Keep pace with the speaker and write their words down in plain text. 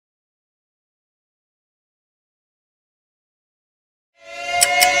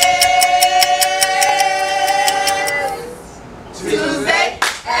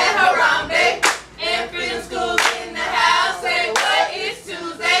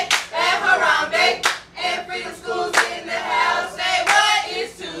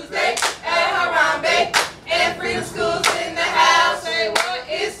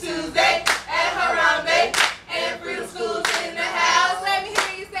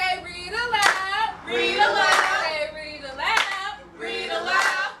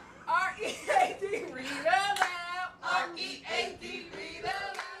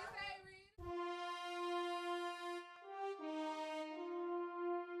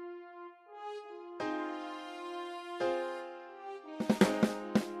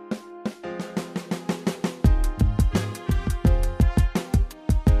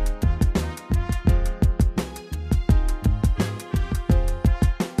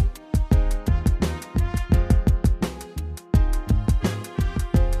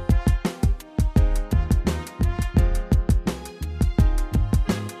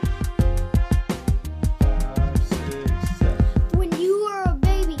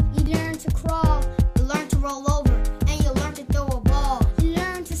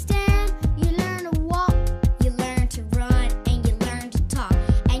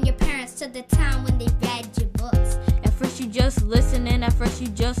you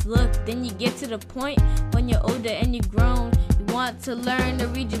just look. Then you get to the point when you're older and you're grown. You want to learn to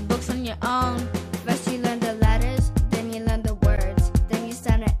read your books on your own. First you learn the letters, then you learn the words. Then you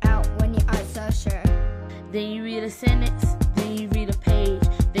stand it out when you aren't so sure. Then you read a sentence, then you read a page.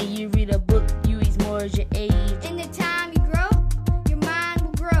 Then you read a book you read more as your age. In the time you grow, your mind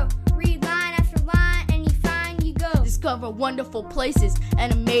will grow. Read line after line and you find you go. Discover wonderful places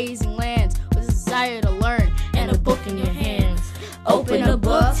and amazing lands with a desire to learn and a book in your hands. Open a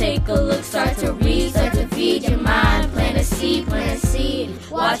book, take a look, start to read, start to feed your mind. Plant a seed,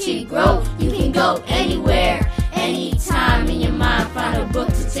 watch it grow. You can go anywhere, anytime in your mind. Find a book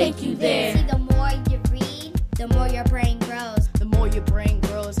to take you there. See, the more you read, the more your brain grows. The more your brain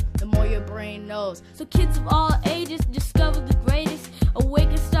grows, the more your brain knows. So kids of all ages discover the greatest. Awake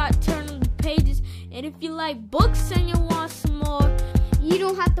and start turning the pages. And if you like books and you want some more, you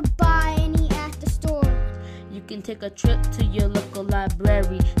don't have to buy any at the store. You can take a trip to your local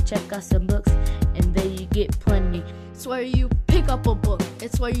library, check out some books, and there you get plenty. It's where you pick up a book,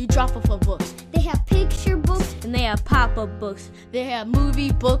 it's where you drop off a book. They have picture books, and they have pop-up books. They have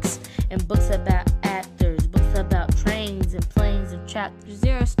movie books, and books about actors, books about trains and planes and tractors.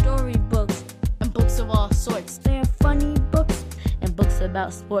 There are story books, and books of all sorts. They have funny books, and books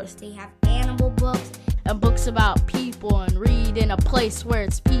about sports. They have animal books, and books about people, and read in a place where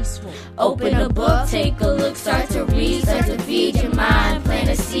it's peaceful. Open a book, take a look, start to read, start to feed your mind. Plant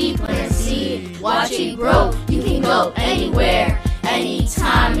a seed, watch it grow. You can go anywhere,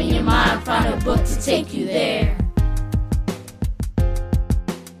 anytime in your mind. Find a book to take you there.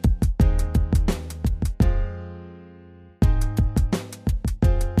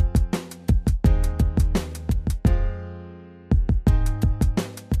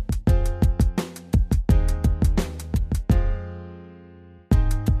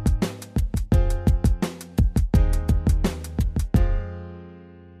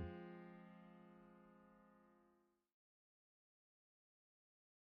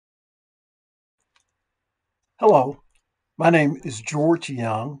 Hello, my name is George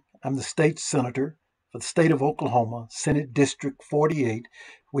Young. I'm the state senator for the state of Oklahoma, Senate District 48,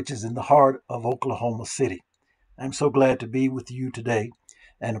 which is in the heart of Oklahoma City. I'm so glad to be with you today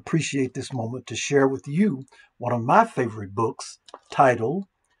and appreciate this moment to share with you one of my favorite books titled,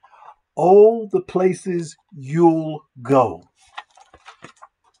 Oh, the Places You'll Go.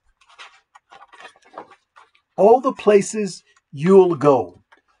 Oh, the Places You'll Go.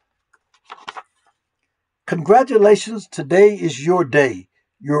 Congratulations, today is your day.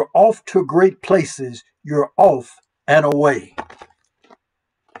 You're off to great places. You're off and away.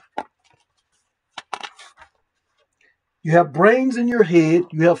 You have brains in your head.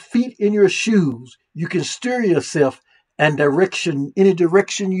 You have feet in your shoes. You can steer yourself and any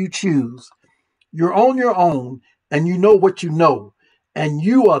direction you choose. You're on your own and you know what you know. And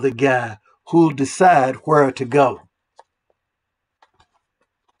you are the guy who'll decide where to go.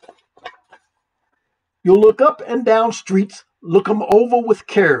 You'll look up and down streets, look them over with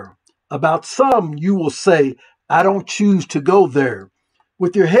care. About some you will say, I don't choose to go there.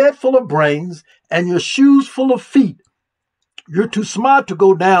 With your head full of brains and your shoes full of feet, you're too smart to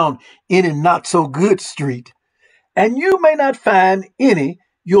go down any not so good street. And you may not find any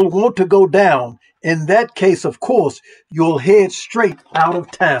you'll want to go down. In that case, of course, you'll head straight out of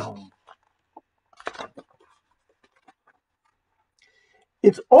town.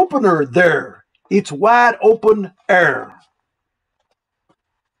 It's opener there. It's wide open air.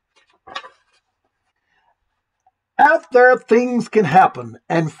 Out there things can happen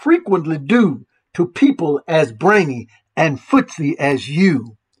and frequently do to people as brainy and footsie as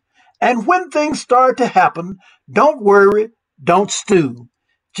you. And when things start to happen, don't worry, don't stew.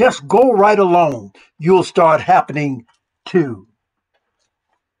 Just go right along. You'll start happening too.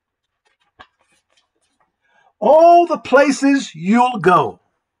 All the places you'll go.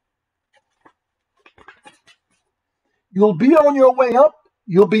 You'll be on your way up.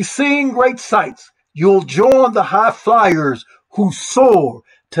 You'll be seeing great sights. You'll join the high flyers who soar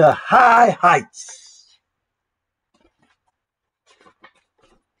to high heights.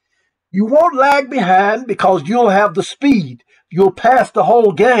 You won't lag behind because you'll have the speed. You'll pass the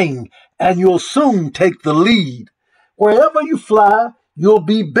whole gang and you'll soon take the lead. Wherever you fly, you'll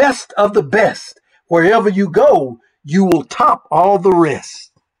be best of the best. Wherever you go, you will top all the rest.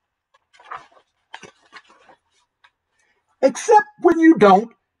 Except when you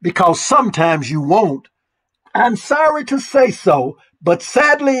don't, because sometimes you won't. I'm sorry to say so, but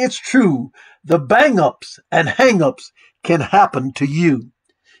sadly it's true. The bang-ups and hang-ups can happen to you.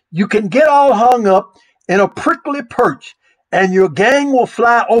 You can get all hung up in a prickly perch, and your gang will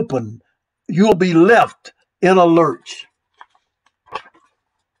fly open. You'll be left in a lurch.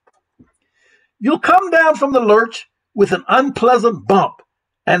 You'll come down from the lurch with an unpleasant bump,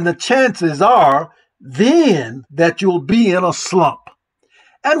 and the chances are then that you'll be in a slump.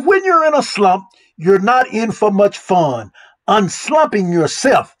 And when you're in a slump, you're not in for much fun. Unslumping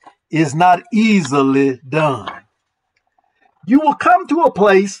yourself is not easily done. You will come to a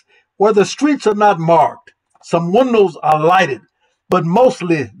place where the streets are not marked. Some windows are lighted, but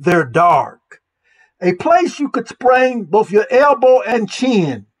mostly they're dark. A place you could sprain both your elbow and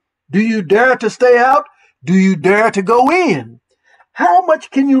chin. Do you dare to stay out? Do you dare to go in? How much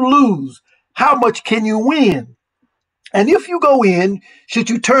can you lose? How much can you win? And if you go in, should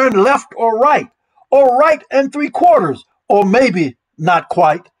you turn left or right and 3/4, or maybe not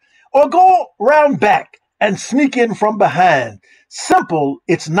quite, or go round back and sneak in from behind? Simple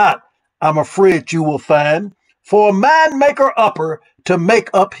it's not, I'm afraid you will find, for a mind maker upper to make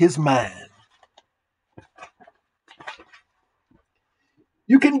up his mind.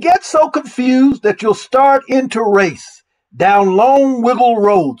 You can get so confused that you'll start into race down long wiggle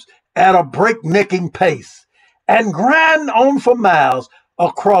roads at a breaknecking pace and grind on for miles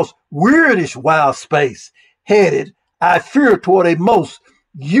across weirdish wild space, headed, I fear, toward a most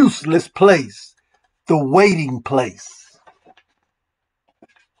useless place, the waiting place.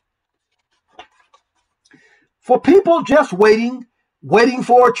 For people just waiting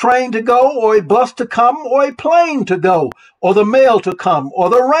for a train to go, or a bus to come, or a plane to go, or the mail to come, or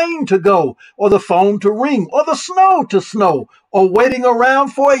the rain to go, or the phone to ring, or the snow to snow, or waiting around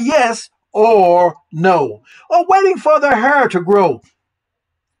for a yes or no, or waiting for their hair to grow.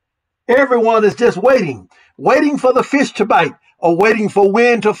 Everyone is just waiting for the fish to bite, or waiting for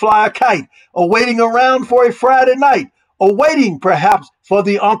wind to fly a kite, or waiting around for a Friday night, or waiting perhaps for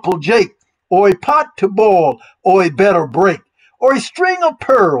the Uncle Jake, or a pot to boil, or a better break, or a string of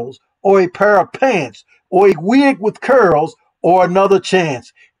pearls, or a pair of pants, or a wig with curls, or another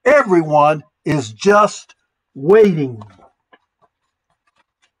chance. Everyone is just waiting.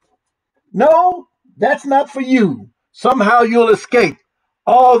 No, that's not for you. Somehow you'll escape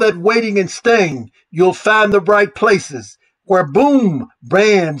all that waiting and staying. You'll find the bright places where boom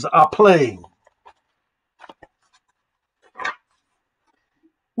bands are playing.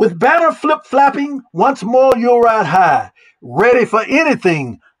 With banner flip-flapping, once more you'll ride high, ready for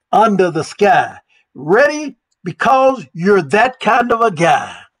anything under the sky. Ready because you're that kind of a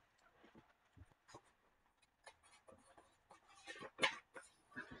guy.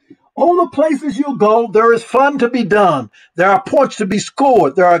 All the places you'll go, there is fun to be done. There are points to be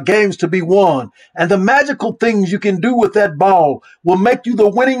scored. There are games to be won. And the magical things you can do with that ball will make you the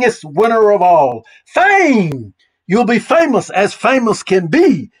winningest winner of all. Fame! You'll be famous as famous can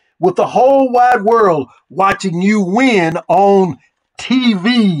be, with the whole wide world watching you win on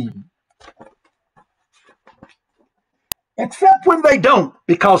TV. Except when they don't,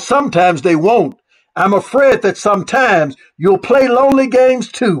 because sometimes they won't. I'm afraid that sometimes you'll play lonely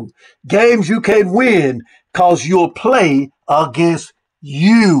games too. Games you can't win because you'll play against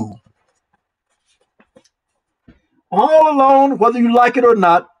you. All alone, whether you like it or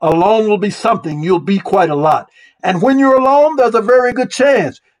not, alone will be something. You'll be quite a lot. And when you're alone, there's a very good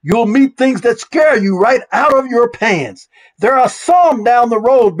chance you'll meet things that scare you right out of your pants. There are some down the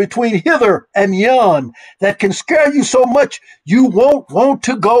road between hither and yon that can scare you so much you won't want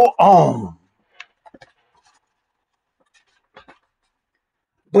to go on.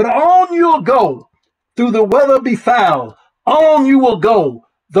 But on you'll go, through the weather be foul. On you will go,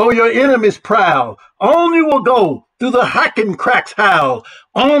 though your enemies prowl. On you will go, through the hacking cracks howl.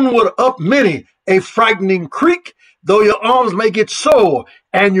 Onward up many a frightening creek, though your arms may get sore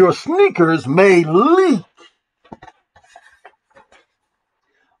and your sneakers may leak.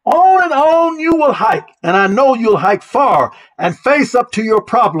 On and on you will hike, and I know you'll hike far and face up to your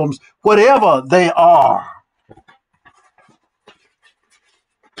problems, whatever they are.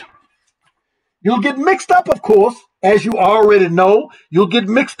 You'll get mixed up, of course, as you already know. You'll get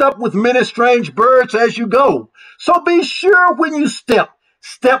mixed up with many strange birds as you go. So be sure when you step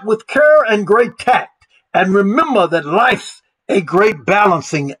with care and great tact, and remember that life's a great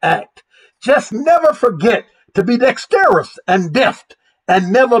balancing act. Just never forget to be dexterous and deft,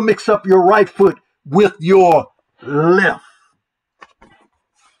 and never mix up your right foot with your left.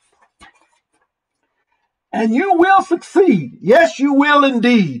 And you will succeed. Yes, you will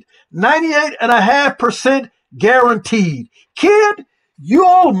indeed. 98.5% guaranteed. Kid,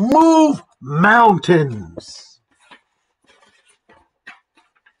 you'll move mountains.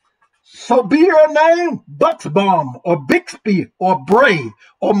 So be your name Bucksbaum or Bixby or Bray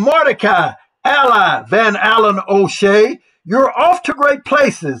or Mordecai, Ally, Van Allen, O'Shea. You're off to great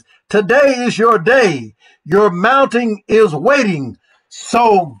places. Today is your day. Your mountain is waiting.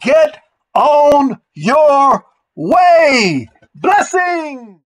 So get on your way.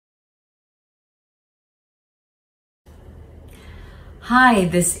 Blessing. Hi,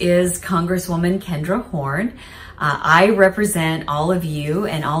 this is Congresswoman Kendra Horn. I represent all of you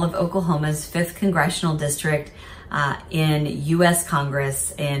and all of Oklahoma's 5th Congressional District in U.S.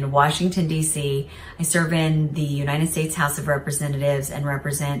 Congress in Washington, D.C. I serve in the United States House of Representatives and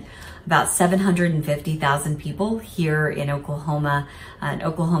represent about 750,000 people here in Oklahoma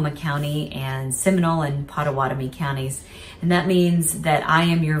County and Seminole and Pottawatomie counties. And that means that I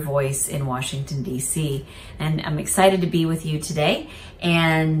am your voice in Washington, D.C. And I'm excited to be with you today.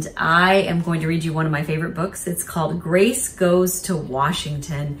 And I am going to read you one of my favorite books. It's called Grace Goes to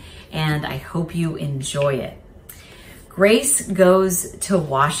Washington, and I hope you enjoy it. Grace Goes to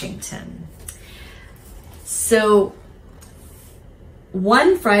Washington. So,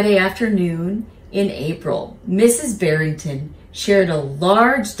 one Friday afternoon in April, Mrs. Barrington shared a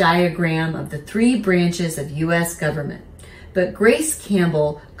large diagram of the 3 branches of U.S. government. But Grace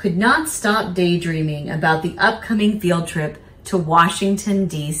Campbell could not stop daydreaming about the upcoming field trip to Washington,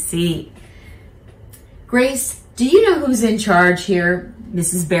 D.C. Grace, do you know who's in charge here?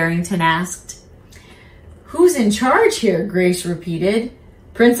 Mrs. Barrington asked. Who's in charge here? Grace repeated.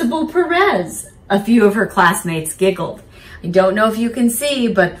 Principal Perez. A few of her classmates giggled. I don't know if you can see,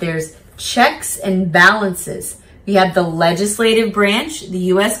 but there's checks and balances. We have the legislative branch, the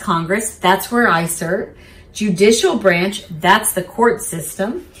U.S. Congress, that's where I serve. Judicial branch, that's the court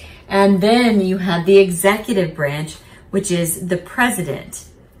system. And then you have the executive branch, which is the president.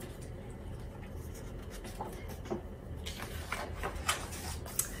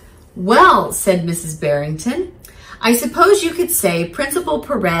 Well, said Mrs. Barrington, I suppose you could say Principal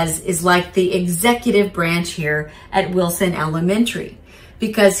Perez is like the executive branch here at Wilson Elementary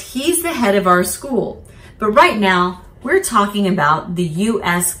because he's the head of our school. But right now, we're talking about the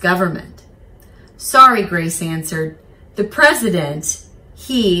U.S. government. Sorry, Grace answered. The president,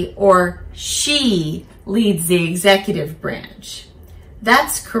 he or she, leads the executive branch.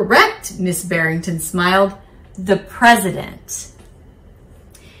 That's correct, Miss Barrington smiled. The president.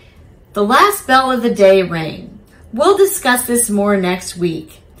 The last bell of the day rang. We'll discuss this more next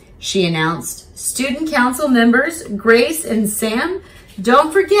week, she announced. Student council members, Grace and Sam,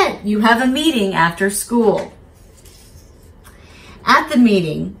 don't forget you have a meeting after school. At the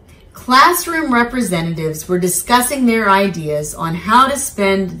meeting, classroom representatives were discussing their ideas on how to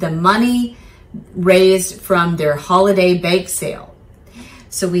spend the money raised from their holiday bake sale.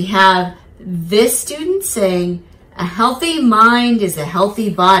 So we have this student saying, a healthy mind is a healthy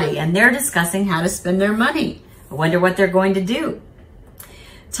body, and they're discussing how to spend their money. I wonder what they're going to do.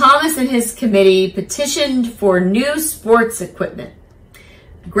 Thomas and his committee petitioned for new sports equipment.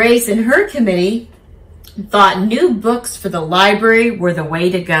 Grace and her committee thought new books for the library were the way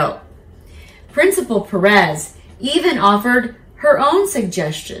to go. Principal Perez even offered her own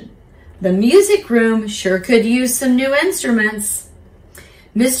suggestion. The music room sure could use some new instruments.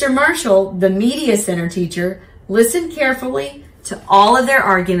 Mr. Marshall, the media center teacher, listened carefully to all of their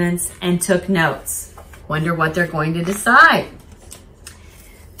arguments and took notes. Wonder what they're going to decide.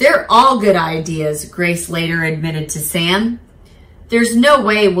 They're all good ideas, Grace later admitted to Sam. There's no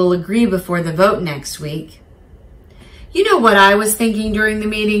way we'll agree before the vote next week. You know what I was thinking during the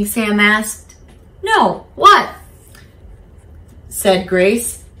meeting, Sam asked. No, what? Said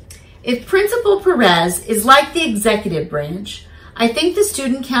Grace. If Principal Perez is like the executive branch, I think the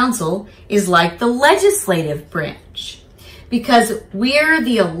student council is like the legislative branch because we're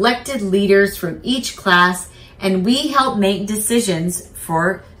the elected leaders from each class and we help make decisions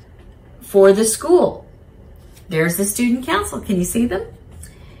for the school. There's the student council. Can you see them?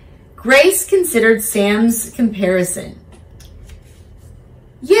 Grace considered Sam's comparison.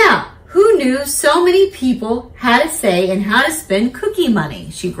 Yeah, who knew so many people had a say in how to spend cookie money,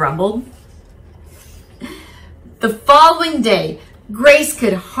 she grumbled. The following day, Grace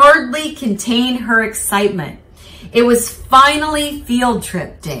could hardly contain her excitement. It was finally field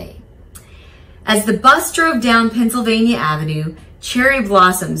trip day. As the bus drove down Pennsylvania Avenue, cherry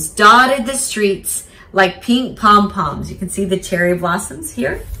blossoms dotted the streets like pink pom-poms. You can see the cherry blossoms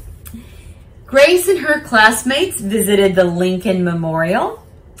here. Grace and her classmates visited the Lincoln Memorial,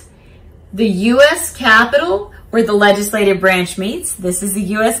 the U.S. Capitol, where the legislative branch meets. This is the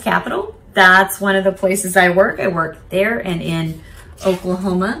U.S. Capitol. That's one of the places I work. I work there and in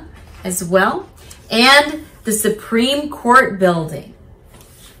Oklahoma as well. And the Supreme Court building.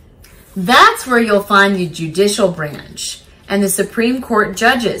 That's where you'll find the judicial branch and the Supreme Court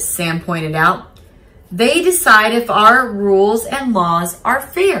judges, Sam pointed out. They decide if our rules and laws are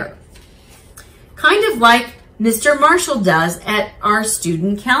fair. Kind of like Mr. Marshall does at our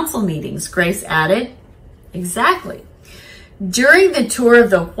student council meetings, Grace added. Exactly. During the tour of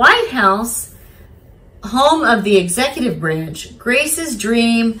the White House, home of the executive branch, Grace's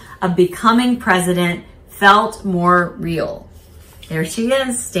dream of becoming president felt more real. There she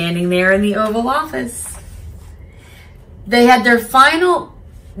is, standing there in the Oval Office. They had their final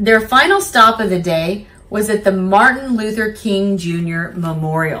stop of the day was at the Martin Luther King Jr.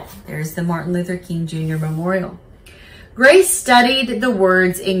 Memorial. There's the Martin Luther King Jr. Memorial. Grace studied the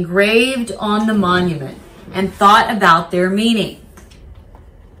words engraved on the monument and thought about their meaning.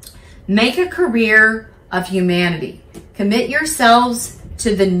 Make a career of humanity. Commit yourselves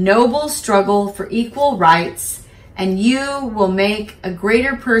to the noble struggle for equal rights, and you will make a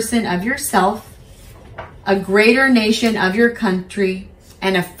greater person of yourself, a greater nation of your country,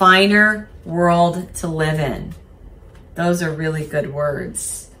 and a finer world to live in. Those are really good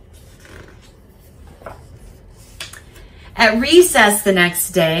words. At recess the next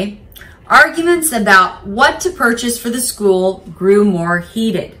day, arguments about what to purchase for the school grew more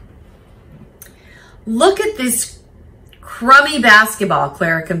heated. Look at this crummy basketball,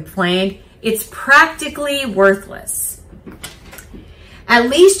 Clara complained. It's practically worthless. At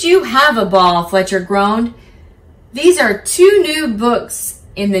least you have a ball, Fletcher groaned. These are 2 new books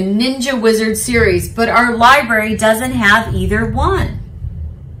in the Ninja Wizard series, but our library doesn't have either one.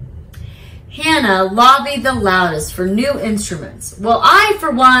 Hannah lobbied the loudest for new instruments. Well, I,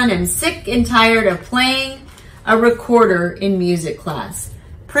 for one, am sick and tired of playing a recorder in music class.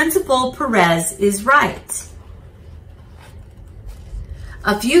 Principal Perez is right.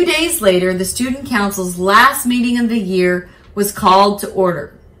 A few days later, the student council's last meeting of the year was called to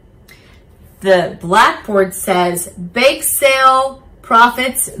order. The blackboard says, bake sale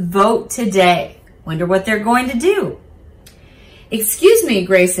profits vote today. Wonder what they're going to do. Excuse me,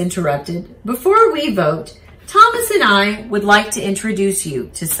 Grace interrupted. Before we vote, Thomas and I would like to introduce you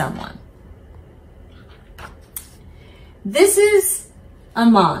to someone. This is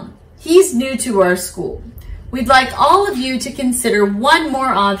Aman. He's new to our school. We'd like all of you to consider one more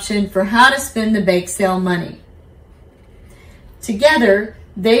option for how to spend the bake sale money. Together,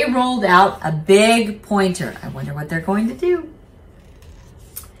 they rolled out a big pointer. I wonder what they're going to do.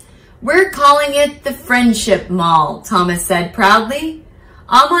 We're calling it the Friendship Mall, Thomas said proudly.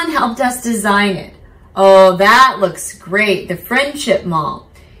 Aman helped us design it. Oh, that looks great, the Friendship Mall.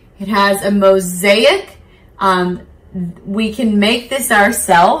 It has a mosaic. We can make this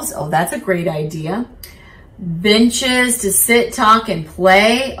ourselves. Oh, that's a great idea. Benches to sit, talk, and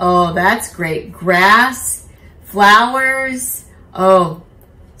play. Oh, that's great. Grass, flowers. Oh,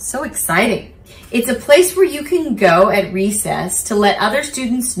 so exciting. It's a place where you can go at recess to let other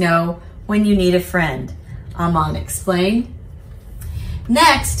students know when you need a friend, Aman explained.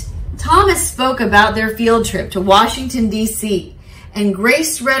 Next, Thomas spoke about their field trip to Washington, D.C., and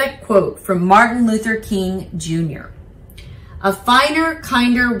Grace read a quote from Martin Luther King Jr. A finer,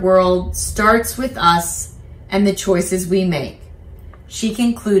 kinder world starts with us and the choices we make. She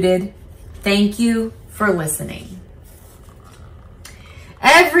concluded, thank you for listening.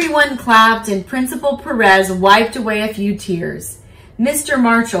 Everyone clapped and Principal Perez wiped away a few tears. Mr.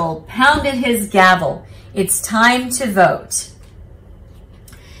 Marshall pounded his gavel. It's time to vote.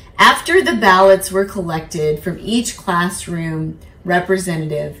 After the ballots were collected from each classroom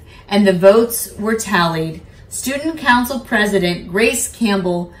representative and the votes were tallied, Student Council President Grace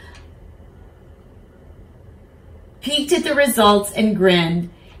Campbell peeked at the results and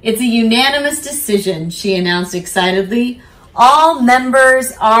grinned. It's a unanimous decision, she announced excitedly. All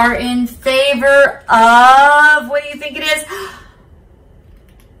members are in favor of, what do you think it is?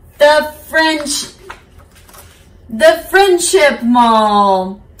 The Friendship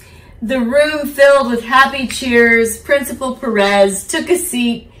Mall. The room filled with happy cheers. Principal Perez took a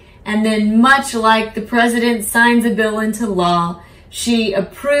seat, and then, much like the president signs a bill into law, she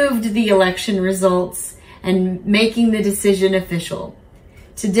approved the election results and making the decision official.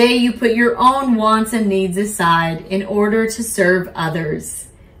 Today you put your own wants and needs aside in order to serve others,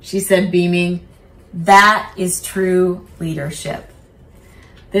 she said, beaming. That is true leadership.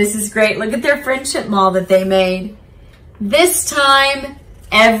 This is great. Look at their friendship mall that they made. This time,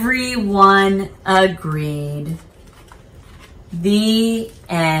 everyone agreed. The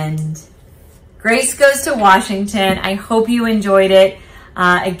end. Grace Goes to Washington. I hope you enjoyed it.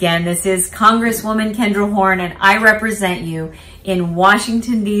 Again, this is Congresswoman Kendra Horn, and I represent you in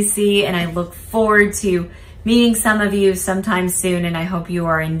Washington, D.C., and I look forward to meeting some of you sometime soon, and I hope you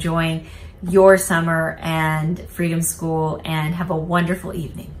are enjoying your summer and Freedom School, and have a wonderful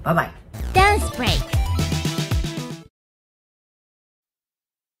evening. Bye-bye. Dance break.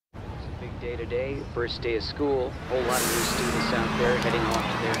 It's a big day today. today, first day of school. A whole lot of new students out there heading off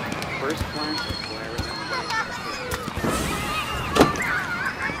to their first classes. Boy, I remember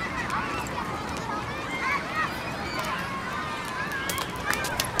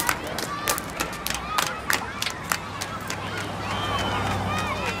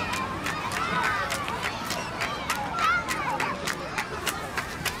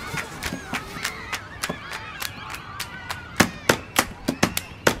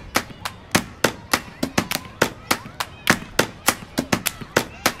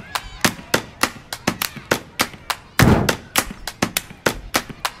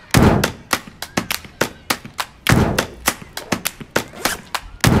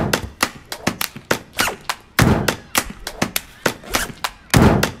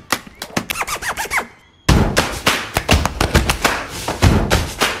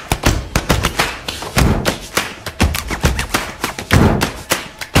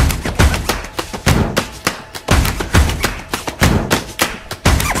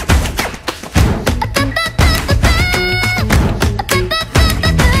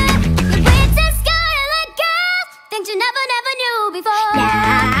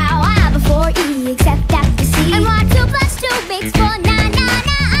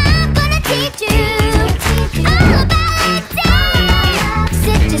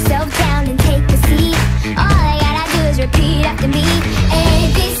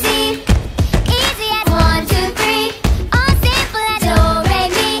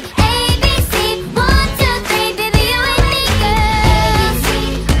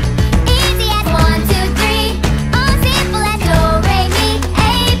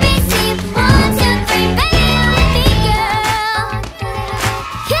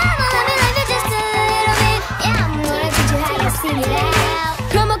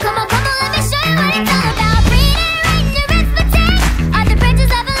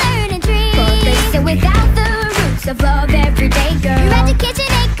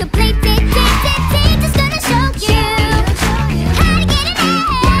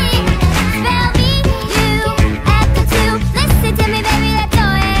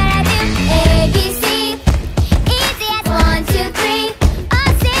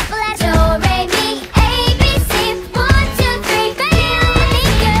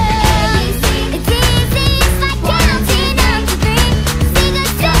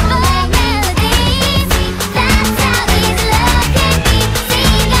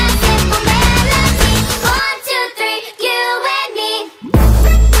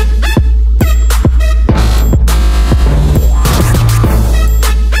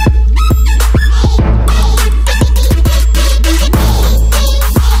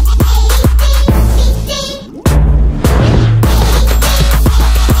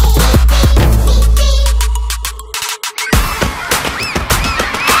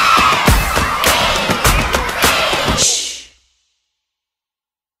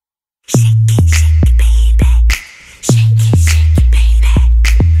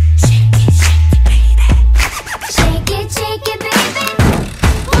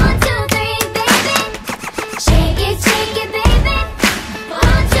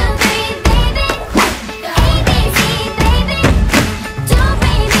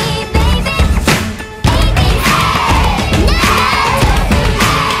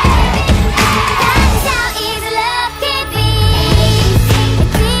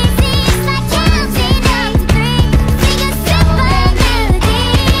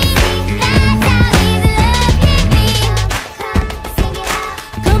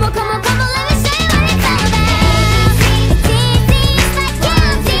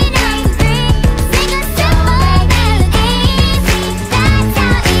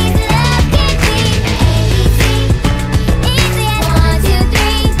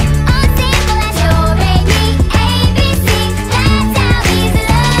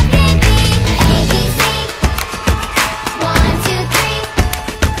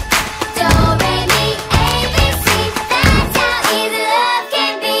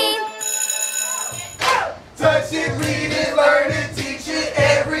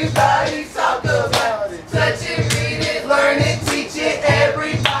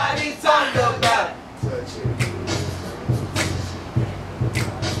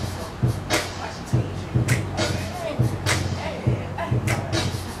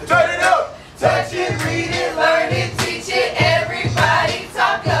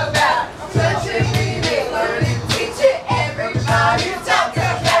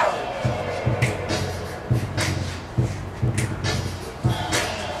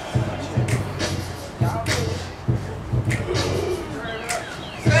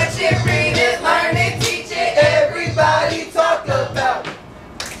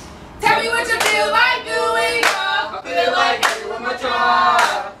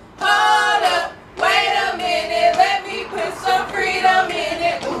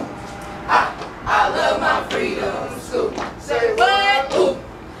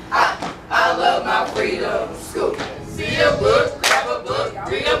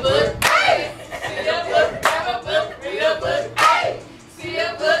read a book, hey. See a book, grab a book, read a book, hey. See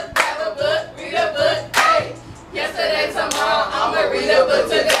a book, grab a book, read a book, hey. Yesterday, tomorrow, I'ma read a book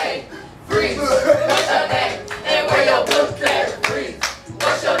today. Freeze, what's your name? And where your book at? Freeze,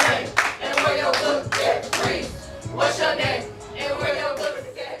 what's your name? And where your book at? Freeze, what's your name? And where your book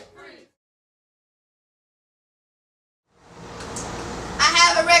at? Freeze. I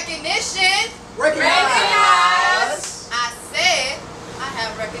have a recognition. Recognize. I said I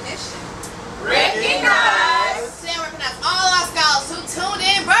have recognition.